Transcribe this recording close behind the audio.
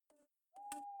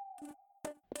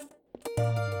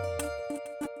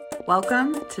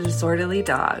Welcome to Disorderly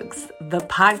Dogs, the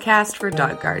podcast for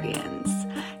dog guardians.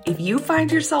 If you find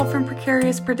yourself in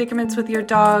precarious predicaments with your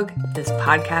dog, this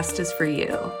podcast is for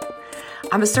you.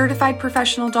 I'm a certified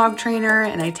professional dog trainer,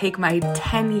 and I take my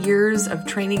 10 years of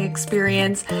training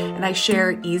experience and I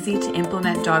share easy to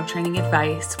implement dog training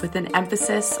advice with an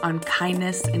emphasis on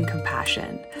kindness and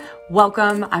compassion.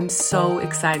 Welcome. I'm so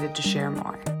excited to share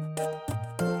more.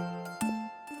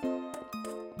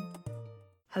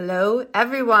 Hello,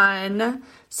 everyone.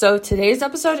 So today's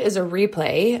episode is a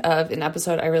replay of an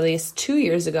episode I released 2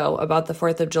 years ago about the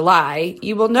 4th of July.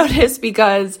 You will notice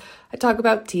because I talk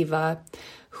about Tiva,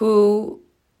 who,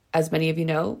 as many of you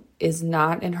know, is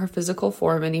not in her physical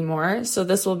form anymore. So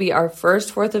this will be our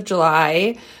first 4th of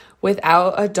July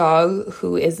without a dog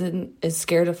who is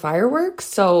scared of fireworks.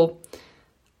 So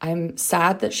I'm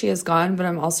sad that she is gone, but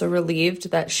I'm also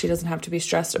relieved that she doesn't have to be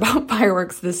stressed about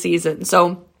fireworks this season.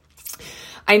 So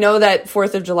I know that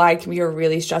 4th of July can be a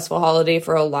really stressful holiday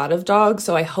for a lot of dogs,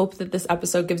 so I hope that this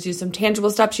episode gives you some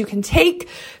tangible steps you can take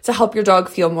to help your dog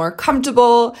feel more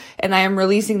comfortable, and I am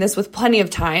releasing this with plenty of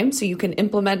time so you can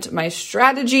implement my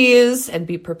strategies and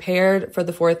be prepared for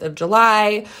the 4th of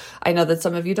July. I know that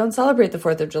some of you don't celebrate the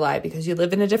 4th of July because you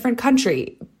live in a different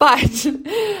country, but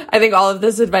I think all of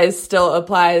this advice still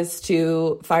applies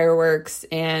to fireworks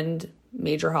and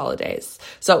major holidays.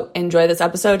 So enjoy this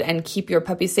episode and keep your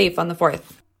puppy safe on the 4th.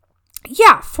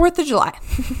 Yeah, 4th of July.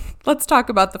 Let's talk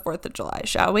about the 4th of July,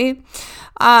 shall we?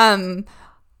 I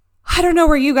don't know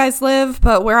where you guys live,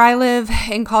 but where I live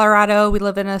in Colorado, we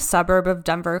live in a suburb of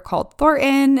Denver called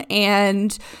Thornton.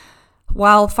 And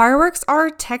while fireworks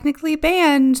are technically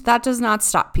banned, that does not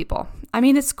stop people. I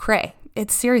mean, it's cray.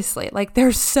 It's seriously, like,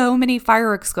 there's so many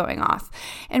fireworks going off.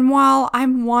 And while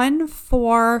I'm one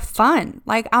for fun,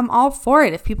 like, I'm all for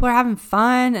it. If people are having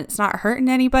fun and it's not hurting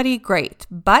anybody, great.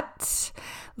 But,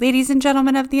 ladies and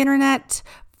gentlemen of the internet,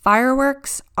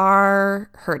 fireworks are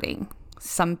hurting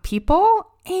some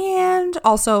people and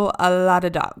also a lot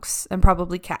of dogs and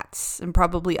probably cats and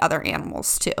probably other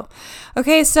animals too.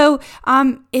 Okay, so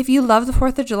if you love the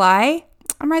 4th of July,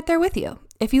 I'm right there with you.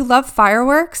 If you love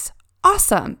fireworks,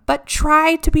 awesome, but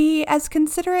try to be as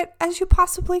considerate as you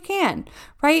possibly can,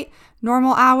 right?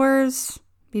 Normal hours,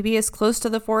 maybe as close to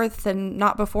the 4th and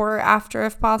not before or after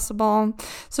if possible.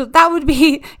 So that would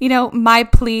be, my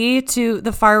plea to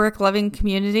the firework loving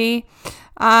community.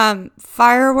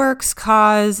 Fireworks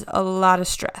cause a lot of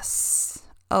stress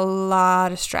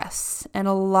and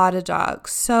a lot of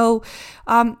dogs. So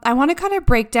I want to kind of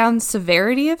break down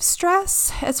severity of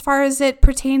stress as far as it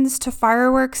pertains to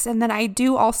fireworks. And then I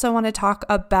do also want to talk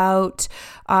about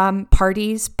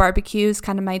parties, barbecues,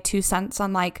 kind of my 2 cents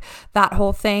on like that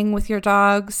whole thing with your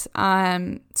dogs.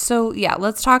 So yeah,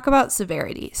 let's talk about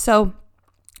severity. So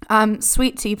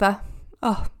sweet Tiva.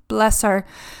 Oh, bless her.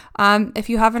 If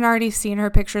you haven't already seen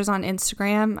her pictures on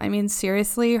Instagram, I mean,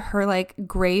 seriously, her like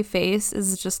gray face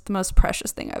is just the most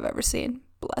precious thing I've ever seen.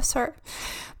 Bless her.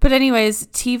 But anyways,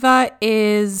 Tiva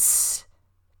is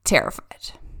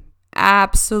terrified.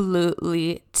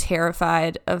 Absolutely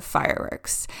terrified of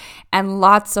fireworks and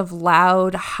lots of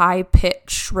loud,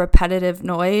 high-pitched, repetitive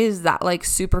noise that like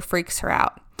super freaks her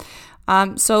out.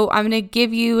 So I'm going to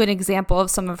give you an example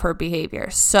of some of her behavior.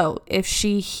 So if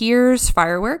she hears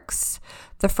fireworks,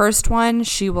 the first one,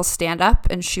 she will stand up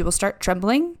and she will start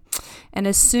trembling. And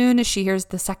as soon as she hears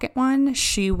the second one,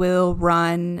 she will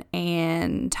run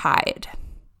and hide.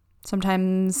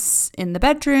 Sometimes in the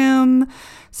bedroom,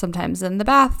 sometimes in the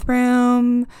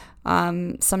bathroom,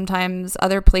 sometimes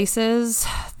other places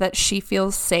that she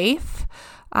feels safe.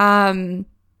 And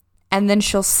then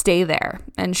she'll stay there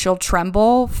and she'll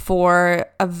tremble for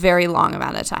a very long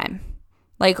amount of time,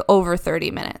 like over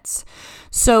 30 minutes.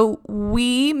 So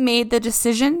we made the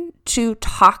decision to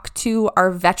talk to our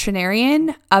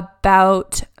veterinarian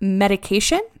about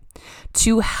medication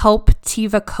to help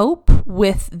Tiva cope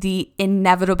with the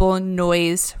inevitable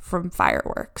noise from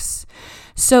fireworks.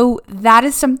 So that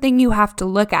is something you have to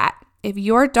look at. If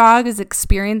your dog is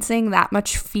experiencing that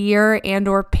much fear and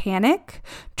or panic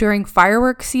during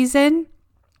fireworks season,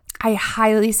 I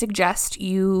highly suggest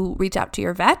you reach out to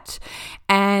your vet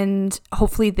and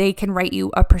hopefully they can write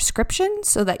you a prescription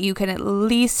so that you can at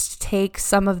least take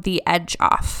some of the edge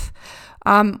off.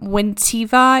 When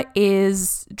Tiva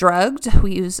is drugged,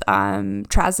 we use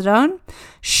trazodone,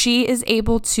 she is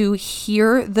able to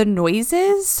hear the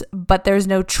noises, but there's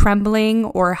no trembling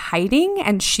or hiding,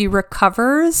 and she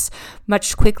recovers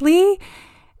much quickly.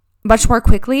 much more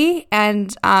quickly,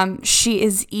 and she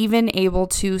is even able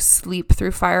to sleep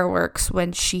through fireworks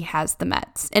when she has the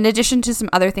meds, in addition to some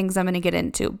other things I'm going to get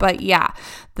into. But yeah,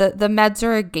 the meds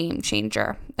are a game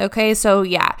changer. Okay, so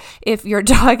yeah, if your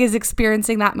dog is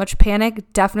experiencing that much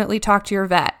panic, definitely talk to your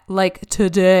vet, like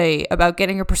today, about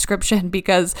getting a prescription,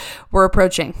 because we're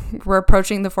approaching the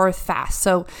 4th fast.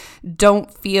 So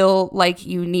don't feel like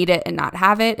you need it and not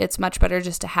have it. It's much better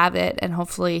just to have it and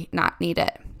hopefully not need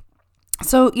it.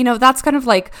 So, that's kind of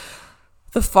like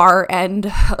the far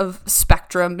end of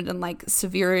spectrum and like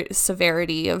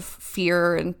severity of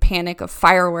fear and panic of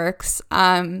fireworks.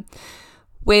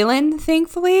 Waylon,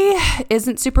 thankfully,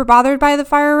 isn't super bothered by the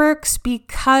fireworks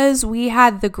because we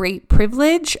had the great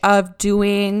privilege of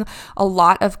doing a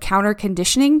lot of counter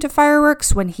conditioning to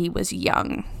fireworks when he was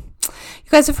young.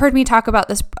 You guys have heard me talk about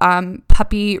this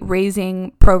puppy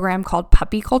raising program called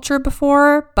Puppy Culture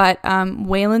before, but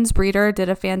Waylon's breeder did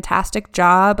a fantastic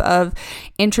job of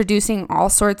introducing all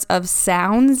sorts of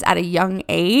sounds at a young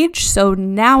age. So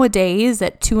nowadays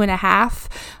at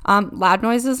 2.5, loud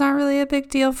noises aren't really a big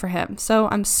deal for him. So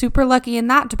I'm super lucky in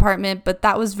that department, but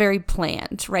that was very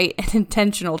planned, right? And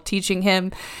intentional, teaching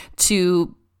him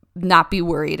to not be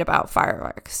worried about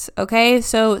fireworks. Okay,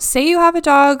 so say you have a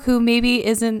dog who maybe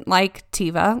isn't like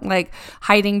Tiva, like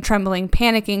hiding, trembling,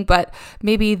 panicking, but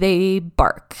maybe they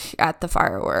bark at the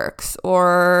fireworks,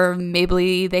 or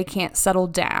maybe they can't settle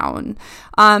down.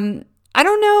 I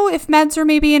don't know if meds are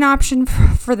maybe an option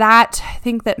for that. I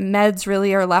think that meds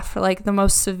really are left for like the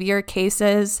most severe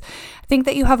cases. I think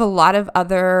that you have a lot of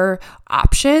other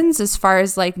options as far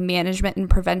as like management and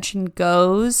prevention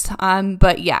goes.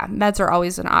 But yeah, meds are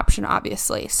always an option,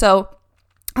 obviously. So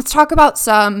let's talk about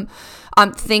some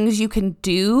things you can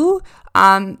do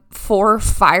for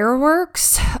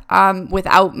fireworks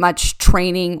without much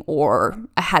training or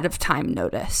ahead of time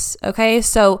notice. Okay,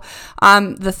 so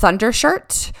the Thunder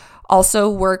Shirt also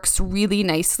works really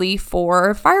nicely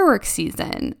for fireworks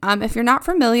season. If you're not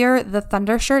familiar, the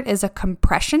Thunder Shirt is a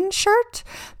compression shirt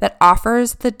that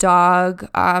offers the dog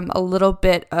a little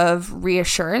bit of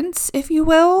reassurance, if you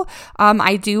will.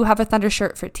 I do have a Thunder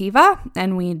Shirt for Tiva,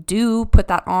 and we do put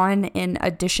that on in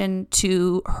addition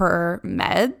to her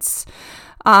meds.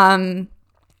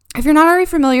 If you're not already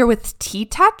familiar with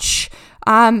T-Touch,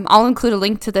 I'll include a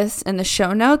link to this in the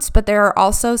show notes, but there are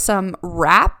also some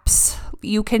wraps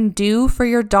you can do for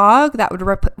your dog that would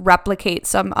replicate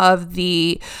some of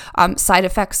the side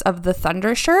effects of the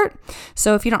Thunder Shirt.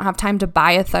 So if you don't have time to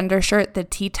buy a Thunder Shirt, the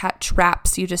T-Touch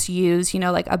wraps you just use,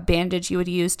 like a bandage you would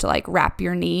use to like wrap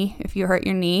your knee if you hurt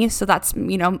your knee. So that's,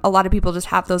 a lot of people just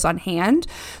have those on hand.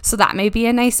 So that may be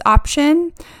a nice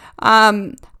option.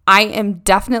 I am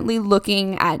definitely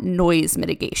looking at noise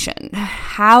mitigation.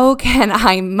 How can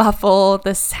I muffle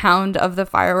the sound of the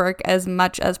firework as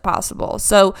much as possible?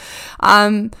 So,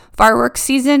 fireworks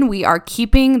season, we are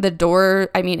keeping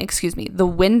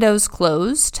the windows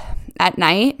closed at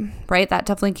night, right? That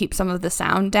definitely keeps some of the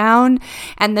sound down.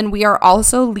 And then we are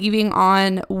also leaving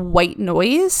on white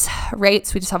noise, right?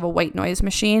 So we just have a white noise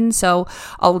machine. So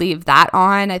I'll leave that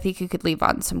on. I think you could leave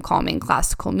on some calming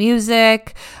classical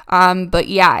music. But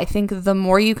yeah, I think the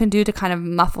more you can do to kind of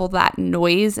muffle that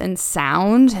noise and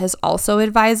sound is also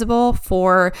advisable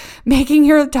for making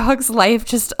your dog's life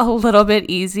just a little bit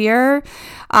easier.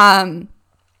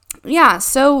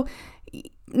 So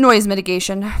noise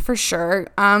mitigation for sure.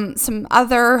 Some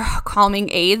other calming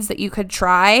aids that you could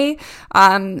try.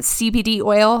 CBD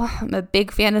oil. I'm a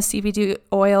big fan of CBD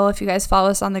oil. If you guys follow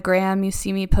us on the gram, you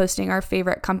see me posting our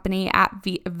favorite company at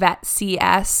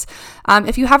VetCS.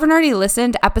 If you haven't already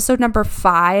listened, episode number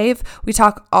 5, we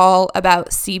talk all about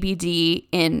CBD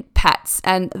in pets,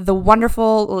 and the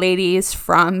wonderful ladies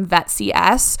from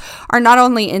VetCS are not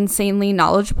only insanely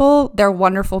knowledgeable, they're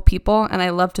wonderful people, and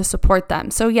I love to support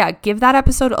them. So yeah, give that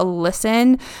episode a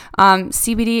listen.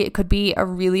 CBD, it could be a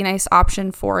really nice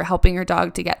option for helping your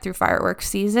dog to get through fireworks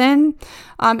season.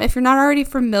 If you're not already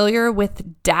familiar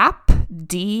with DAP,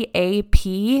 DAP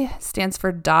stands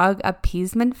for dog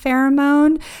appeasement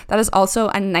pheromone. That is also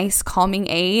a nice calming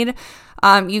aid.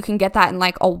 You can get that in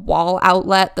like a wall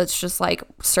outlet that's just like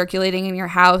circulating in your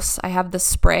house. I have the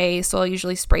spray, so I'll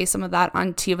usually spray some of that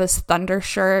on Tiva's Thunder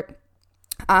Shirt.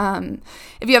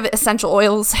 If you have essential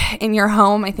oils in your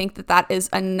home, I think that is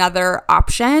another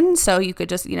option. So you could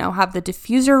just, have the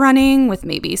diffuser running with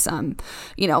maybe some,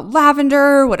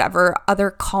 lavender, whatever other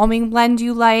calming blend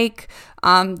you like.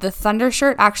 The Thunder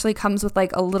shirt actually comes with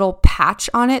like a little patch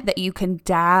on it that you can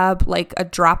dab like a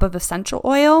drop of essential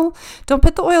oil. Don't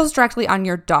put the oils directly on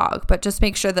your dog, but just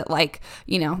make sure that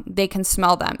they can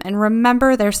smell them. And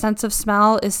remember, their sense of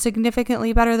smell is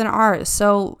significantly better than ours.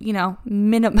 So,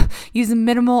 use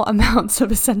minimal amounts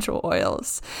of essential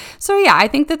oils. So yeah, I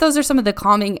think that those are some of the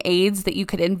calming aids that you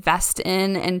could invest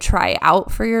in and try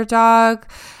out for your dog.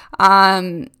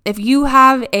 If you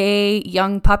have a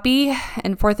young puppy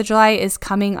and 4th of July is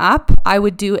coming up, I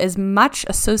would do as much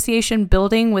association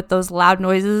building with those loud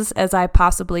noises as I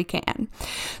possibly can.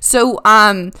 So,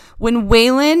 when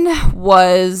Waylon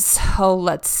was,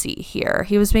 let's see here,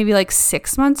 he was maybe like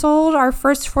 6 months old, our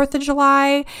first 4th of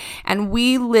July, and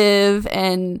we live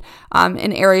in,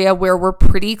 an area where we're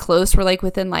pretty close. We're like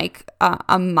within like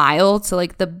a mile to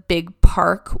like the big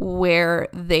park where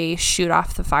they shoot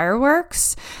off the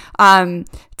fireworks.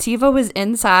 Tiva was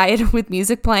inside with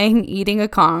music playing, eating a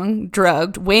Kong,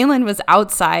 drugged. Waylon was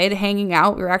outside hanging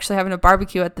out. We were actually having a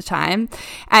barbecue at the time.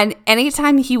 And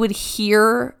anytime he would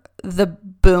hear the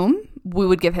boom, we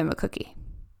would give him a cookie.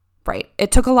 Right.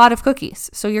 It took a lot of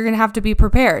cookies, so you're going to have to be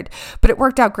prepared. But it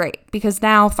worked out great because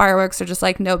now fireworks are just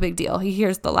like no big deal. He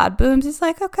hears the loud booms. He's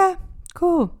like, okay.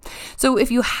 Cool. So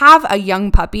if you have a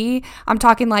young puppy, I'm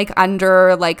talking like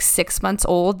under like 6 months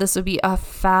old, this would be a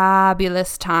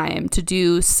fabulous time to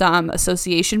do some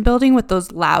association building with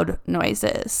those loud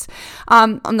noises.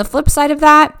 On the flip side of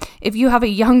that, if you have a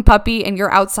young puppy and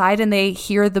you're outside and they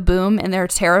hear the boom and they're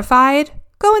terrified,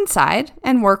 go inside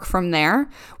and work from there.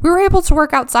 We were able to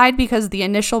work outside because the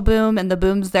initial boom and the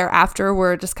booms thereafter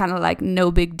were just kind of like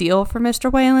no big deal for Mr.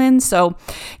 Waylon. So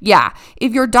yeah,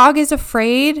 if your dog is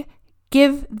afraid,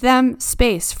 give them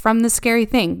space from the scary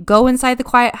thing. Go inside the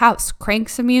quiet house, crank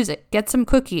some music, get some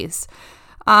cookies.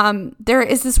 There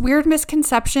is this weird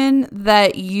misconception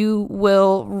that you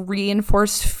will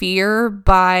reinforce fear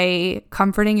by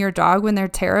comforting your dog when they're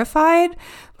terrified.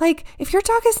 Like, if your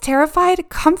dog is terrified,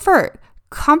 comfort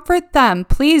them.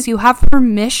 Please, you have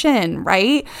permission,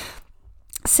 right?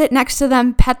 Sit next to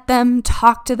them, pet them,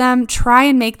 talk to them, try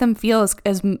and make them feel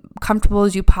as comfortable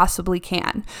as you possibly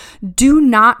can. Do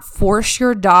not force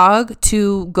your dog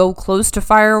to go close to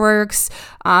fireworks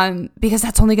because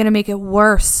that's only going to make it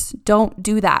worse. Don't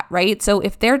do that, right? So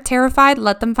if they're terrified,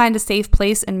 let them find a safe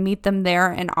place and meet them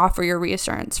there and offer your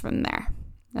reassurance from there.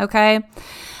 Okay?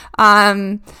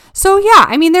 So yeah,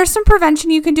 I mean, there's some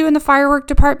prevention you can do in the firework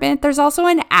department. There's also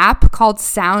an app called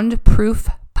Soundproof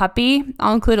Puppy.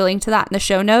 I'll include a link to that in the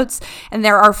show notes. And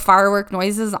there are firework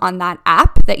noises on that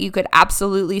app that you could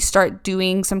absolutely start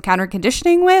doing some counter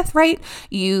conditioning with, right?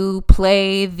 You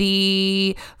play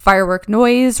the firework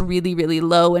noise really, really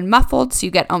low and muffled, so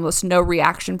you get almost no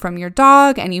reaction from your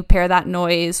dog, and you pair that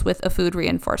noise with a food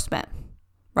reinforcement,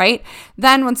 right?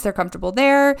 Then once they're comfortable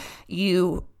there,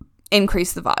 you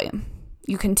increase the volume.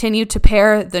 You continue to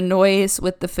pair the noise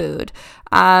with the food.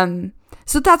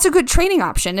 So that's a good training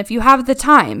option if you have the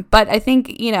time. But I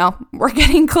think, we're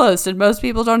getting close and most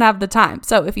people don't have the time.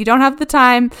 So if you don't have the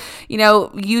time,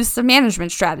 use some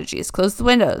management strategies. Close the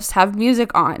windows, have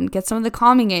music on, get some of the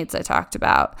calming aids I talked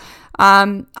about.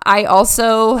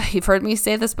 You've heard me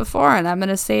say this before, and I'm going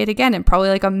to say it again and probably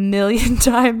like 1,000,000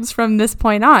 times from this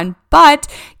point on, but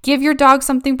give your dog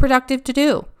something productive to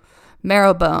do.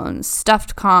 Marrow bones,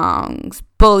 stuffed Kongs,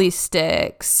 bully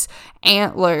sticks,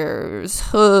 antlers,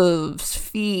 hooves,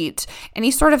 feet, any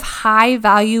sort of high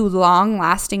value, long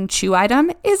lasting chew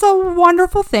item is a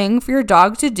wonderful thing for your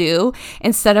dog to do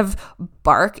instead of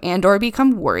bark and or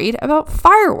become worried about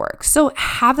fireworks. So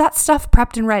have that stuff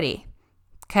prepped and ready.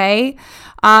 Okay.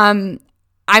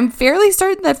 I'm fairly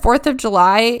certain that 4th of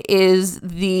July is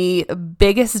the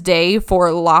biggest day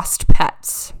for lost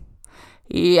pets.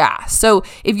 Yeah, so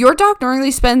if your dog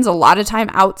normally spends a lot of time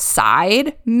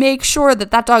outside, make sure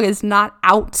that dog is not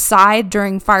outside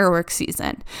during fireworks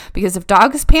season. Because if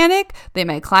dogs panic, they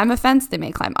may climb a fence, they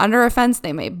may climb under a fence,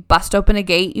 they may bust open a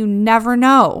gate. You never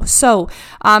know. So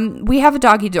we have a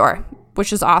doggy door,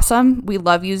 which is awesome. We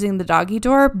love using the doggy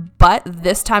door, but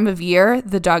this time of year,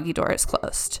 the doggy door is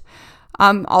closed.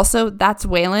 Also, that's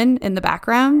Waylon in the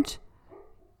background.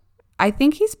 I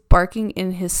think he's barking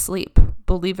in his sleep,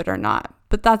 believe it or not.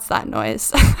 But that's that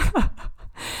noise.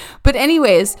 But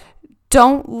anyways,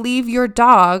 don't leave your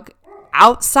dog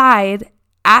outside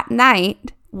at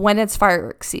night when it's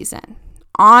fireworks season.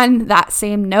 On that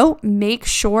same note, make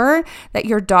sure that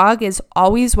your dog is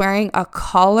always wearing a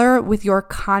collar with your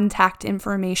contact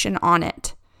information on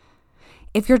it.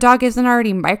 If your dog isn't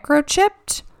already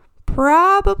microchipped,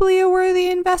 probably a worthy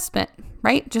investment,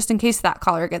 right? Just in case that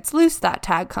collar gets loose, that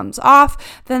tag comes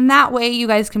off, then that way you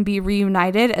guys can be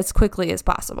reunited as quickly as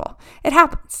possible. It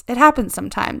happens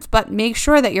sometimes, but make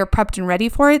sure that you're prepped and ready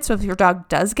for it. So if your dog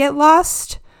does get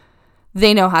lost,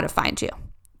 they know how to find you.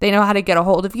 They know how to get a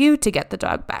hold of you to get the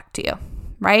dog back to you,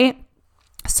 right?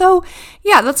 So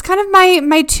yeah, that's kind of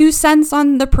my 2 cents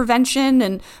on the prevention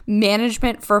and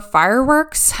management for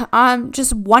fireworks.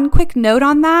 Just one quick note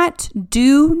on that.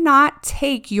 Do not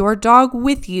take your dog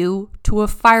with you to a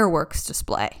fireworks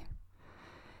display.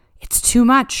 It's too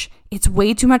much. It's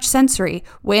way too much sensory.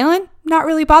 Waylon, not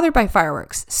really bothered by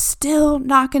fireworks. Still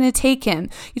not going to take him.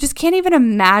 You just can't even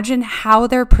imagine how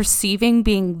they're perceiving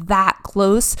being that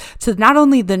close to not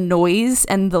only the noise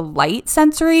and the light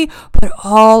sensory, but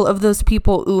all of those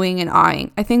people oohing and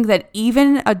aahing. I think that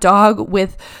even a dog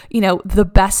with,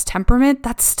 the best temperament,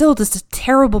 that's still just a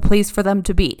terrible place for them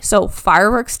to be. So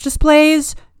fireworks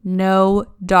displays, no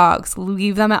dogs.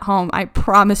 Leave them at home. I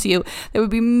promise you, they would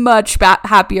be much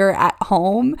happier at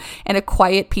home in a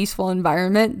quiet, peaceful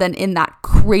environment than in that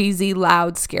crazy,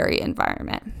 loud, scary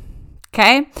environment.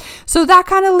 Okay, so that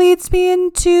kind of leads me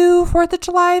into 4th of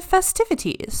July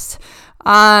festivities.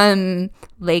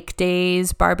 Lake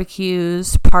days,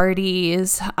 barbecues,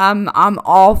 parties. I'm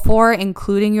all for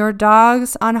including your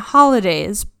dogs on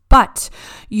holidays, but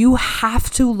you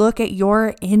have to look at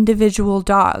your individual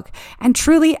dog and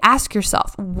truly ask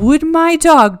yourself, would my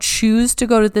dog choose to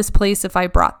go to this place if I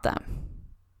brought them?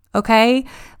 Okay?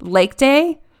 Lake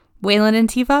day, Waylon and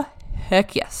Tiva,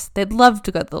 heck yes. They'd love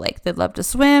to go to the lake. They'd love to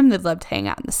swim. They'd love to hang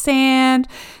out in the sand,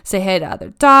 say hey to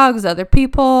other dogs, other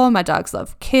people. My dogs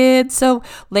love kids. So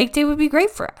lake day would be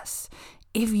great for us.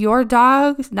 If your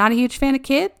dog's not a huge fan of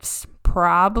kids,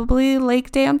 probably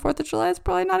lake day on 4th of July is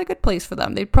probably not a good place for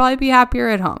them. They'd probably be happier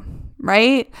at home,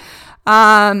 right?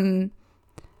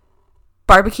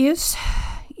 Barbecues,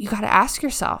 you got to ask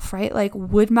yourself, right? Like,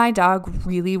 would my dog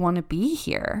really want to be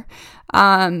here?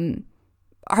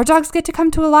 Our dogs get to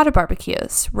come to a lot of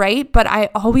barbecues, right? But I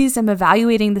always am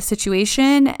evaluating the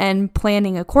situation and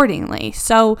planning accordingly.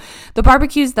 So the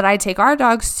barbecues that I take our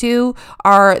dogs to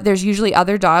there's usually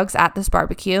other dogs at this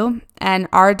barbecue, and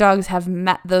our dogs have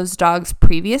met those dogs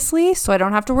previously, so I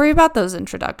don't have to worry about those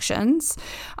introductions.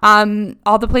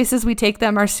 All the places we take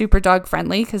them are super dog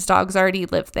friendly because dogs already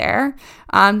live there.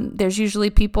 There's usually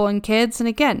people and kids, and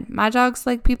again, my dogs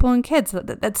like people and kids.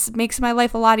 That makes my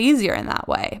life a lot easier in that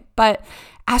way. But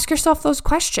ask yourself those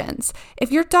questions.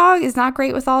 If your dog is not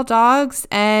great with all dogs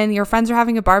and your friends are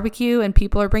having a barbecue and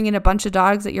people are bringing a bunch of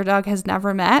dogs that your dog has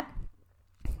never met,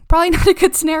 probably not a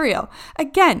good scenario.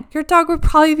 Again, your dog would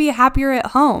probably be happier at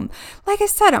home. Like I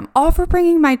said, I'm all for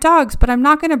bringing my dogs, but I'm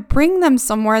not going to bring them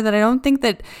somewhere that I don't think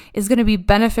that is going to be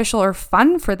beneficial or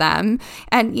fun for them.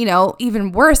 And,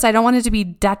 even worse, I don't want it to be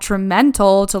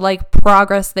detrimental to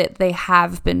progress that they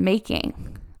have been making.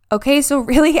 Okay, so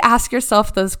really ask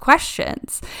yourself those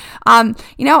questions.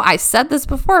 I said this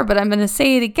before, but I'm going to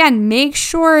say it again. Make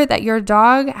sure that your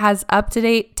dog has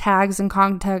up-to-date tags and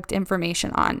contact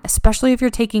information on, especially if you're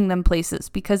taking them places,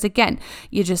 because again,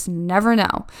 you just never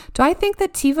know. Do I think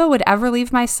that Tiva would ever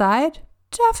leave my side?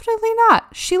 Definitely not.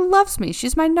 She loves me.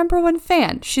 She's my number 1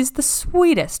 fan. She's the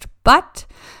sweetest, but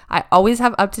I always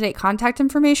have up-to-date contact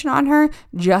information on her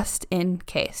just in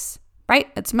case.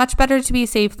 Right? It's much better to be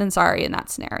safe than sorry in that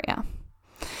scenario.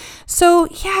 So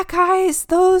yeah, guys,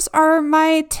 those are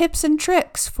my tips and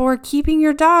tricks for keeping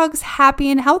your dogs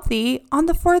happy and healthy on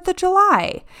the 4th of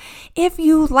July. If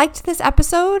you liked this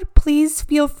episode, please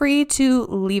feel free to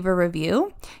leave a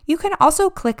review. You can also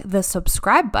click the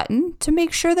subscribe button to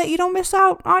make sure that you don't miss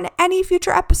out on any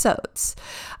future episodes.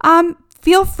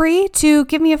 Feel free to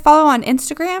give me a follow on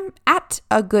Instagram at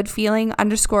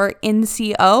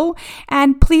agoodfeeling_NCO,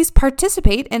 and please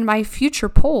participate in my future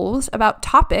polls about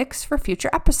topics for future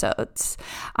episodes.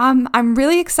 I'm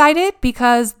really excited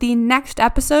because the next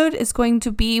episode is going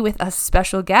to be with a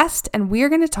special guest, and we're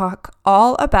going to talk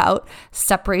all about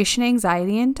separation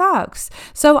anxiety in dogs.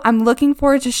 So I'm looking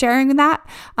forward to sharing that.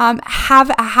 Have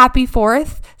a happy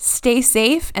 4th, stay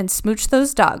safe, and smooch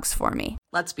those dogs for me.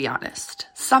 Let's be honest,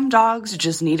 some dogs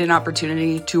just need an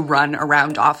opportunity to run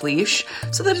around off leash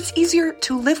so that it's easier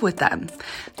to live with them.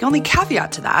 The only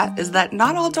caveat to that is that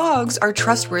not all dogs are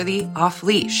trustworthy off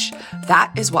leash.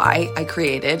 That is why I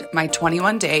created my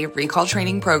 21-day recall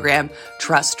training program,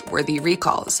 Trustworthy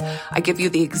Recalls. I give you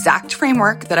the exact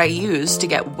framework that I use to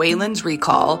get Waylon's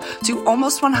recall to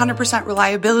almost 100%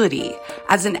 reliability.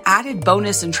 As an added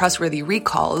bonus in Trustworthy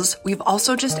Recalls, we've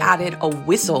also just added a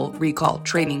whistle recall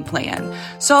training plan.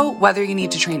 So whether you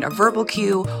need to train a verbal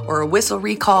cue or a whistle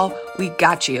recall, we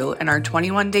got you in our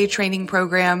 21-day training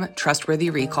program,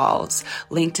 Trustworthy Recalls.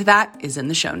 Link to that is in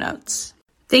the show notes.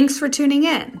 Thanks for tuning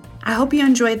in. I hope you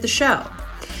enjoyed the show.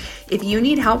 If you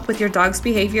need help with your dog's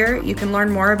behavior, you can learn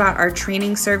more about our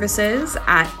training services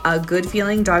at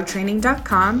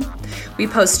agoodfeelingdogtraining.com. We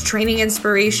post training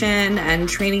inspiration and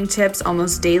training tips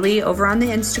almost daily over on the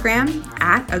Instagram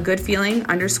at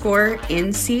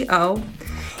agoodfeeling_NCO.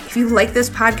 If you like this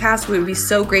podcast, we would be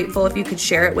so grateful if you could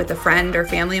share it with a friend or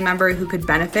family member who could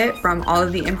benefit from all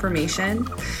of the information.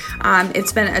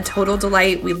 It's been a total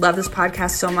delight. We love this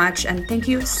podcast so much, and thank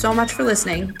you so much for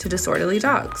listening to Disorderly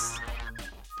Dogs.